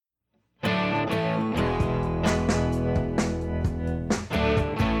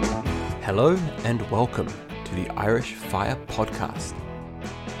Hello and welcome to the Irish Fire Podcast.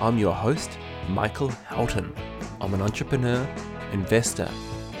 I'm your host, Michael Houghton. I'm an entrepreneur, investor,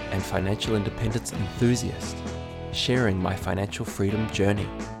 and financial independence enthusiast, sharing my financial freedom journey.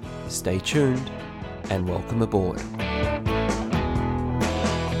 Stay tuned and welcome aboard.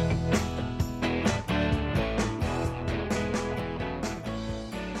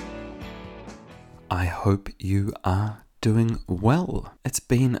 I hope you are doing well. It's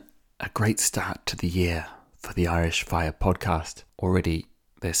been a great start to the year for the Irish Fire Podcast. Already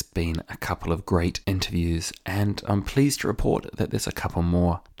there's been a couple of great interviews, and I'm pleased to report that there's a couple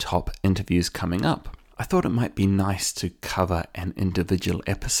more top interviews coming up. I thought it might be nice to cover an individual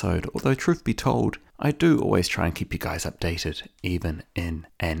episode, although truth be told, I do always try and keep you guys updated, even in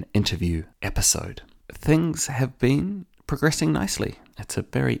an interview episode. Things have been progressing nicely. It's a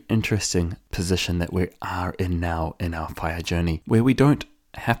very interesting position that we are in now in our fire journey, where we don't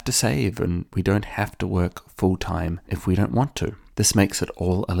have to save and we don't have to work full-time if we don't want to. This makes it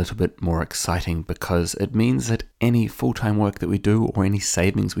all a little bit more exciting because it means that any full-time work that we do or any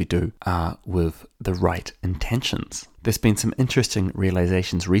savings we do are with the right intentions. There's been some interesting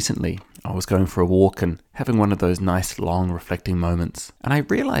realizations recently. I was going for a walk and having one of those nice long reflecting moments, and I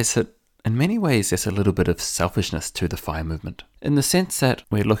realized that in many ways, there's a little bit of selfishness to the fire movement, in the sense that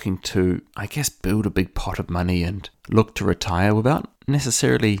we're looking to, build a big pot of money and look to retire without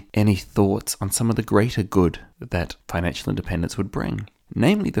necessarily any thoughts on some of the greater good that financial independence would bring.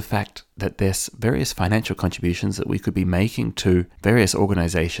 Namely, the fact that there's various financial contributions that we could be making to various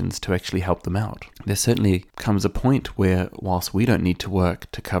organizations to actually help them out. There certainly comes a point where, whilst we don't need to work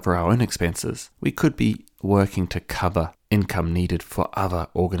to cover our own expenses, we could be working to cover income needed for other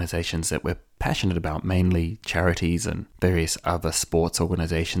organizations that we're passionate about, mainly charities and various other sports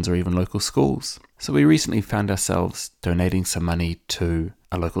organizations or even local schools. So we recently found ourselves donating some money to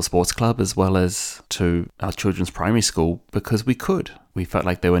a local sports club as well as to our children's primary school because we could. We felt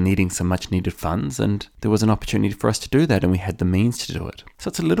like they were needing some much needed funds and there was an opportunity for us to do that and we had the means to do it. So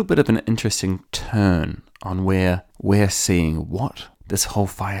it's a little bit of an interesting turn on where we're seeing what this whole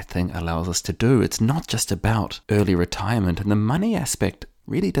fire thing allows us to do. It's not just about early retirement, and the money aspect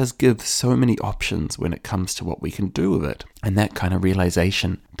really does give so many options when it comes to what we can do with it. And that kind of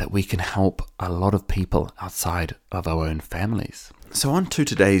realization that we can help a lot of people outside of our own families. So on to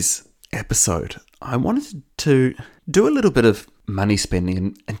today's episode, I wanted to do a little bit of money spending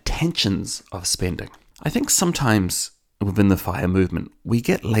and intentions of spending. I think sometimes within the fire movement, we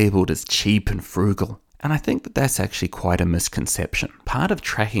get labeled as cheap and frugal. And I think that that's actually quite a misconception. Part of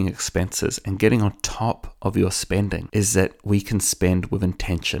tracking expenses and getting on top of your spending is that we can spend with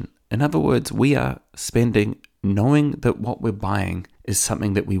intention. In other words, we are spending knowing that what we're buying is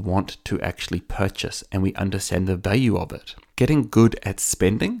something that we want to actually purchase and we understand the value of it. Getting good at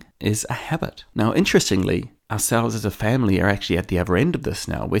spending is a habit. Now, interestingly, ourselves as a family are actually at the other end of this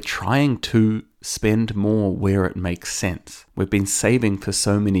now. We're trying to spend more where it makes sense. We've been saving for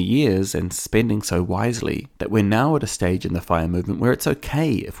so many years and spending so wisely that we're now at a stage in the fire movement where it's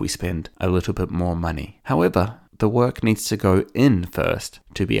okay if we spend a little bit more money. However, the work needs to go in first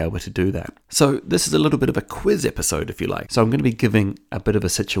to be able to do that. So this is a little bit of a quiz episode, if you like. So I'm going to be giving a bit of a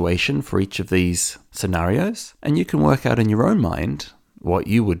situation for each of these scenarios, and you can work out in your own mind what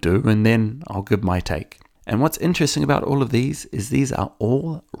you would do, and then I'll give my take. And what's interesting about all of these is these are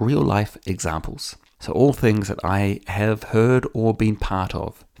all real life examples. So all things that I have heard or been part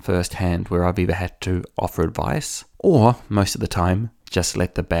of firsthand, where I've either had to offer advice or most of the time just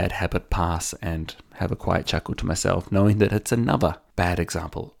let the bad habit pass and have a quiet chuckle to myself, knowing that it's another bad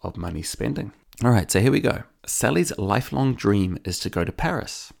example of money spending. All right, so here we go. Sally's lifelong dream is to go to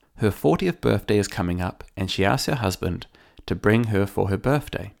Paris. Her 40th birthday is coming up and she asks her husband to bring her for her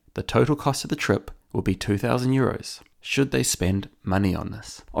birthday. The total cost of the trip will be 2,000 euros. Should they spend money on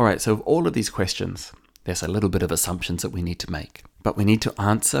this? All right, so of all of these questions, there's a little bit of assumptions that we need to make. But we need to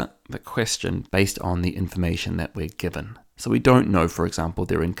answer the question based on the information that we're given. So we don't know, for example,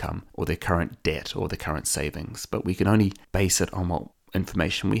 their income or their current debt or their current savings, but we can only base it on what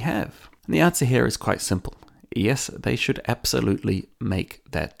information we have. And the answer here is quite simple. Yes, they should absolutely make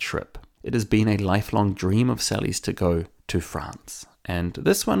that trip. It has been a lifelong dream of Sally's to go to France. And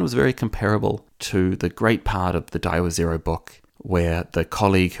this one was very comparable to the great part of the Daiwa Zero book, where the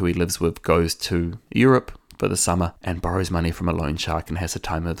colleague who he lives with goes to Europe for the summer and borrows money from a loan shark and has the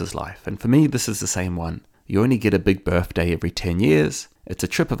time of his life. And for me, this is the same one. You only get a big birthday every 10 years. It's a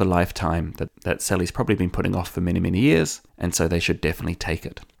trip of a lifetime that Sally's probably been putting off for many, many years, and so they should definitely take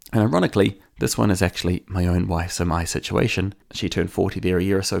it. And ironically, this one is actually my own wife's and my situation. She turned 40 there a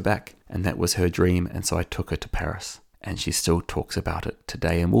year or so back, and that was her dream, and so I took her to Paris. and she still talks about it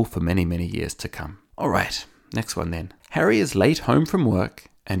today and will for many, many years to come. All right, next one then. Harry is late home from work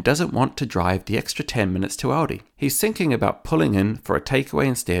and doesn't want to drive the extra 10 minutes to Aldi. He's thinking about pulling in for a takeaway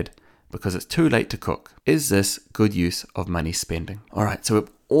instead because it's too late to cook. Is this good use of money spending? All right, so we're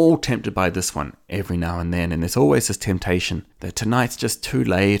all tempted by this one every now and then, and there's always this temptation that tonight's just too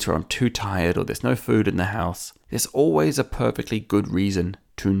late, or I'm too tired, or there's no food in the house. There's always a perfectly good reason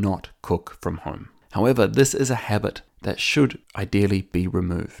to not cook from home. However, this is a habit that should ideally be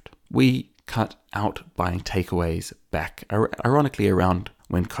removed. We cut out buying takeaways back, ironically, around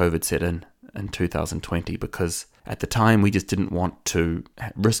when COVID set in 2020, because at the time we just didn't want to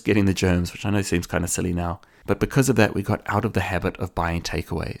risk getting the germs, which I know seems kind of silly now. But because of that, we got out of the habit of buying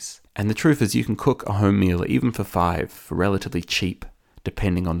takeaways. And the truth is, you can cook a home meal, even for 5, for relatively cheap,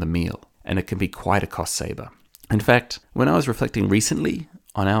 depending on the meal. And it can be quite a cost saver. In fact, when I was reflecting recently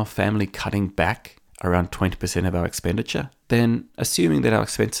on our family cutting back around 20% of our expenditure, then assuming that our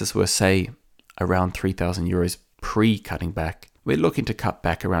expenses were, say, around 3,000 euros pre-cutting back, we're looking to cut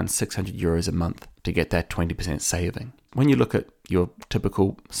back around 600 euros a month to get that 20% saving. When you look at your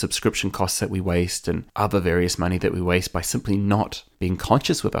typical subscription costs that we waste and other various money that we waste by simply not being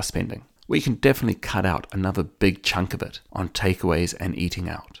conscious with our spending, we can definitely cut out another big chunk of it on takeaways and eating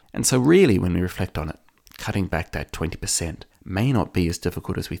out. And so really, when we reflect on it, cutting back that 20% may not be as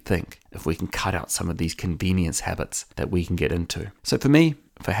difficult as we think if we can cut out some of these convenience habits that we can get into. So for me,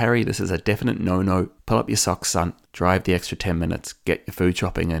 for Harry, this is a definite no-no. Pull up your socks, son. Drive the extra 10 minutes. Get your food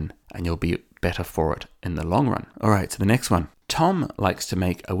shopping in, and you'll be better for it in the long run. All right, so the next one. Tom likes to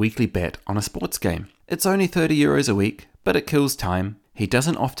make a weekly bet on a sports game. It's only 30 euros a week, but it kills time. He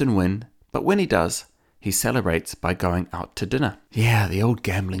doesn't often win, but when he does, he celebrates by going out to dinner. Yeah, the old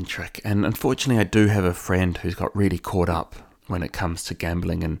gambling trick. And unfortunately, I do have a friend who's got really caught up when it comes to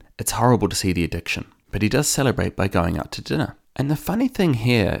gambling, and it's horrible to see the addiction. But he does celebrate by going out to dinner. And the funny thing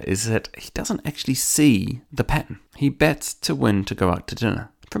here is that he doesn't actually see the pattern. He bets to win to go out to dinner.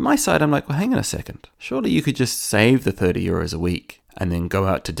 From my side, I'm like, well, hang on a second. Surely you could just save the 30 euros a week and then go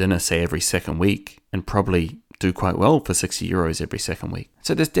out to dinner, say, every second week and probably do quite well for 60 euros every second week.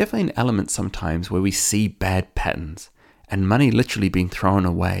 So there's definitely an element sometimes where we see bad patterns and money literally being thrown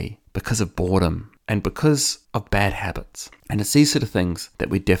away because of boredom and because of bad habits. And it's these sort of things that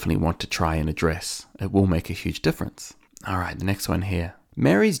we definitely want to try and address. It will make a huge difference. All right, the next one here.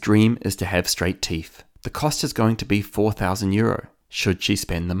 Mary's dream is to have straight teeth. The cost is going to be 4,000 euro. Should she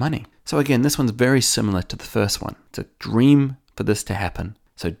spend the money? So again, this one's very similar to the first one. It's a dream for this to happen.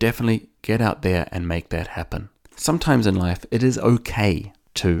 So definitely get out there and make that happen. Sometimes in life, it is okay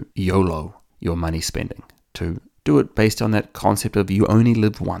to YOLO your money spending, to do it based on that concept of you only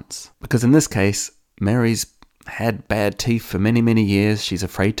live once. Because in this case, Mary's had bad teeth for many, many years. She's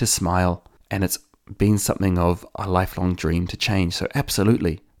afraid to smile, and it's been something of a lifelong dream to change. So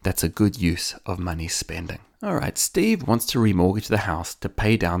absolutely, that's a good use of money spending. All right, Steve wants to remortgage the house to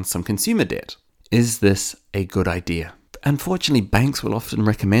pay down some consumer debt. Is this a good idea? Unfortunately, banks will often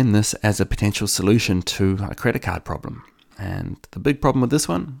recommend this as a potential solution to a credit card problem. And the big problem with this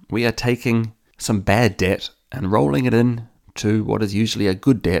one, we are taking some bad debt and rolling it in to what is usually a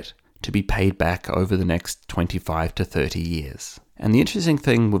good debt to be paid back over the next 25 to 30 years. And the interesting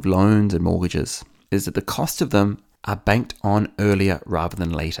thing with loans and mortgages is that the cost of them are banked on earlier rather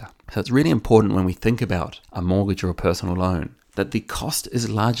than later. So it's really important when we think about a mortgage or a personal loan that the cost is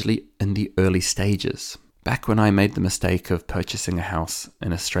largely in the early stages. Back when I made the mistake of purchasing a house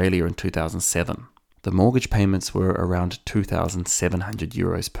in Australia in 2007, the mortgage payments were around 2,700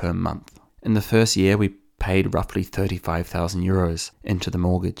 euros per month. In the first year, we paid roughly 35,000 euros into the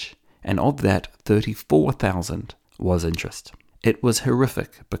mortgage, and of that, 34,000 was interest. It was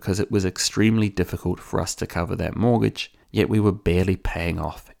horrific because it was extremely difficult for us to cover that mortgage, yet we were barely paying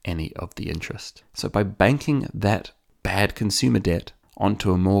off any of the interest. So by banking that bad consumer debt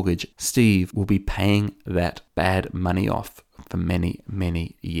onto a mortgage, Steve will be paying that bad money off for many,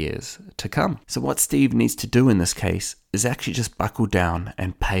 many years to come. So what Steve needs to do in this case is actually just buckle down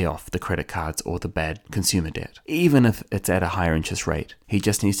and pay off the credit cards or the bad consumer debt. Even if it's at a higher interest rate, he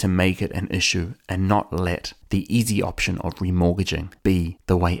just needs to make it an issue and not let the easy option of remortgaging be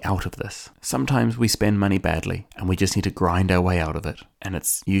the way out of this. Sometimes we spend money badly and we just need to grind our way out of it, and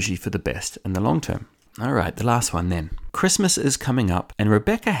it's usually for the best in the long term. All right, the last one then. Christmas is coming up and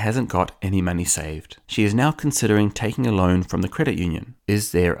Rebecca hasn't got any money saved. She is now considering taking a loan from the credit union.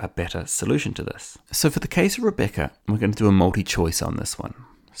 Is there a better solution to this? So for the case of Rebecca, we're going to do a multi-choice on this one.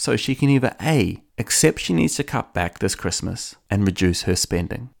 So she can either A, accept she needs to cut back this Christmas and reduce her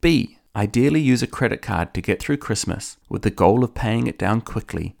spending. B, ideally use a credit card to get through Christmas with the goal of paying it down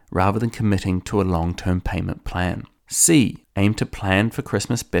quickly rather than committing to a long-term payment plan. C, aim to plan for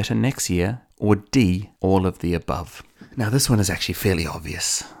Christmas better next year? Or D, all of the above? Now this one is actually fairly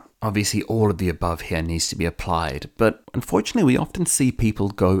obvious. Obviously all of the above here needs to be applied, but unfortunately we often see people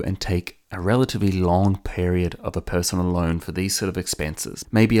go and take a relatively long period of a personal loan for these sort of expenses.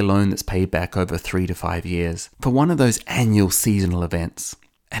 Maybe a loan that's paid back over 3 to 5 years for one of those annual seasonal events.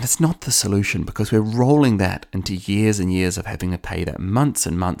 And it's not the solution, because we're rolling that into years and years of having to pay that, months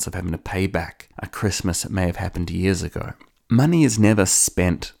and months of having to pay back a Christmas that may have happened years ago. Money is never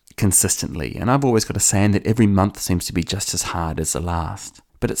spent consistently, and I've always got a saying that every month seems to be just as hard as the last.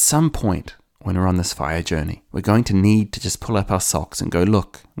 But at some point, when we're on this fire journey, we're going to need to just pull up our socks and go,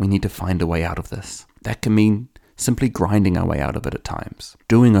 look, we need to find a way out of this. That can mean simply grinding our way out of it at times,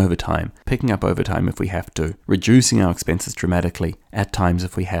 doing overtime, picking up overtime if we have to, reducing our expenses dramatically at times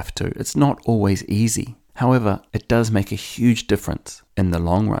if we have to. It's not always easy. However, it does make a huge difference in the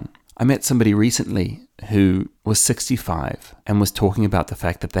long run. I met somebody recently who was 65 and was talking about the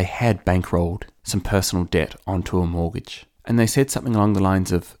fact that they had bankrolled some personal debt onto a mortgage. And they said something along the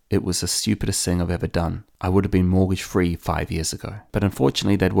lines of, it was the stupidest thing I've ever done. I would have been mortgage free 5 years ago. But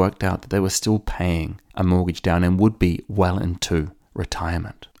unfortunately, they'd worked out that they were still paying a mortgage down and would be well into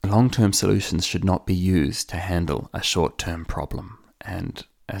retirement. Long-term solutions should not be used to handle a short-term problem. And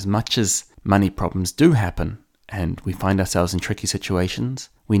as much as money problems do happen, and we find ourselves in tricky situations,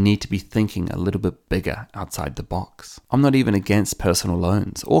 we need to be thinking a little bit bigger outside the box. I'm not even against personal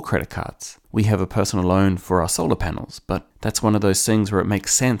loans or credit cards. We have a personal loan for our solar panels, but that's one of those things where it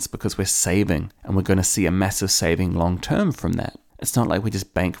makes sense because we're saving and we're going to see a massive saving long term from that. It's not like we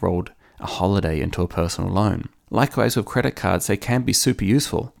just bankrolled a holiday into a personal loan. Likewise with credit cards, they can be super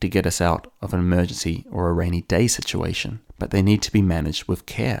useful to get us out of an emergency or a rainy day situation, but they need to be managed with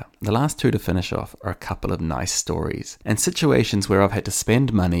care. The last two to finish off are a couple of nice stories and situations where I've had to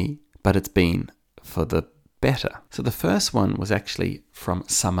spend money, but it's been for the better. So the first one was actually from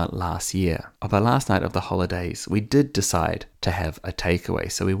summer last year. Of our last night of the holidays, we did decide to have a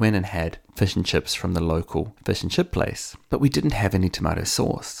takeaway. So we went and had fish and chips from the local fish and chip place, but we didn't have any tomato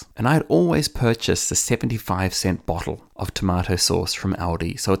sauce. And I had always purchased the 75-cent bottle of tomato sauce from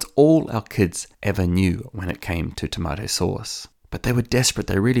Aldi. So it's all our kids ever knew when it came to tomato sauce. But they were desperate.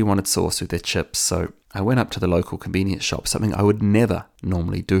 They really wanted sauce with their chips. So I went up to the local convenience shop, something I would never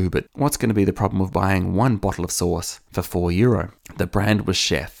normally do. But what's going to be the problem of buying one bottle of sauce for €4? The brand was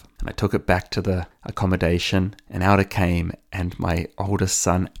Chef. And I took it back to the accommodation and out it came. And my oldest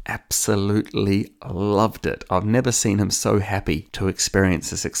son absolutely loved it. I've never seen him so happy to experience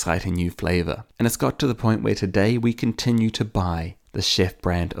this exciting new flavor. And it's got to the point where today we continue to buy the Chef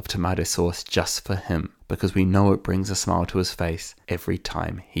brand of tomato sauce just for him, because we know it brings a smile to his face every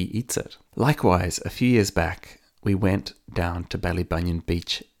time he eats it. Likewise, a few years back, we went down to Ballybunion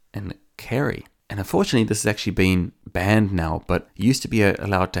Beach in Kerry. And unfortunately, this has actually been banned now, but used to be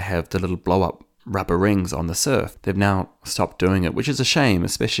allowed to have the little blow-up rubber rings on the surf. They've now stopped doing it, which is a shame,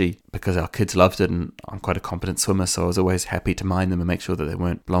 especially because our kids loved it and I'm quite a competent swimmer, so I was always happy to mind them and make sure that they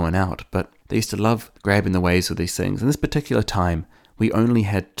weren't blowing out. But they used to love grabbing the waves with these things. And this particular time, we only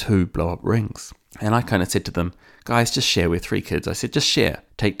had 2 blow-up rings. And I kind of said to them, guys, just share. We're 3 kids. I said, just share.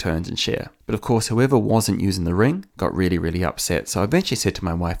 Take turns and share. But of course, whoever wasn't using the ring got really, really upset. So I eventually said to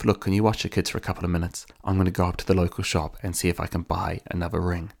my wife, look, can you watch your kids for a couple of minutes? I'm going to go up to the local shop and see if I can buy another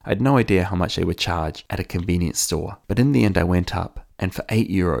ring. I had no idea how much they would charge at a convenience store. But in the end, I went up. And for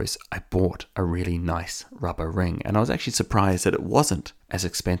 €8, I bought a really nice rubber ring. And I was actually surprised that it wasn't as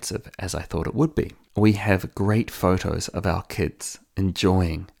expensive as I thought it would be. We have great photos of our kids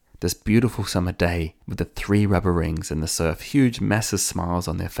enjoying this beautiful summer day with the 3 rubber rings in the surf, huge, massive smiles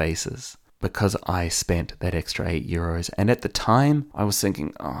on their faces, because I spent that extra €8. And at the time, I was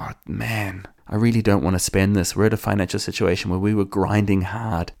thinking, oh man, I really don't want to spend this. We're at a financial situation where we were grinding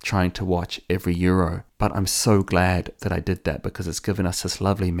hard trying to watch every euro. But I'm so glad that I did that because it's given us this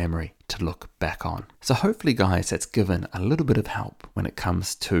lovely memory to look back on. So hopefully, guys, that's given a little bit of help when it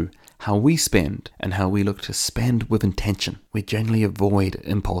comes to how we spend and how we look to spend with intention. We generally avoid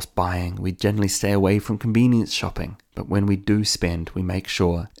impulse buying. We generally stay away from convenience shopping. But when we do spend, we make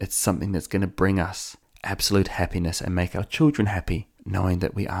sure it's something that's going to bring us absolute happiness and make our children happy, knowing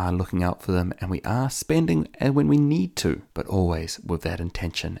that we are looking out for them and we are spending when we need to, but always with that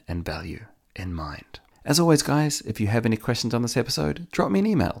intention and value in mind. As always, guys, if you have any questions on this episode, drop me an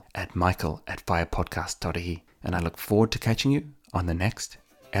email at michael@firepodcast.ie, and I look forward to catching you on the next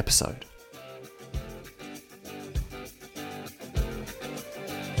episode.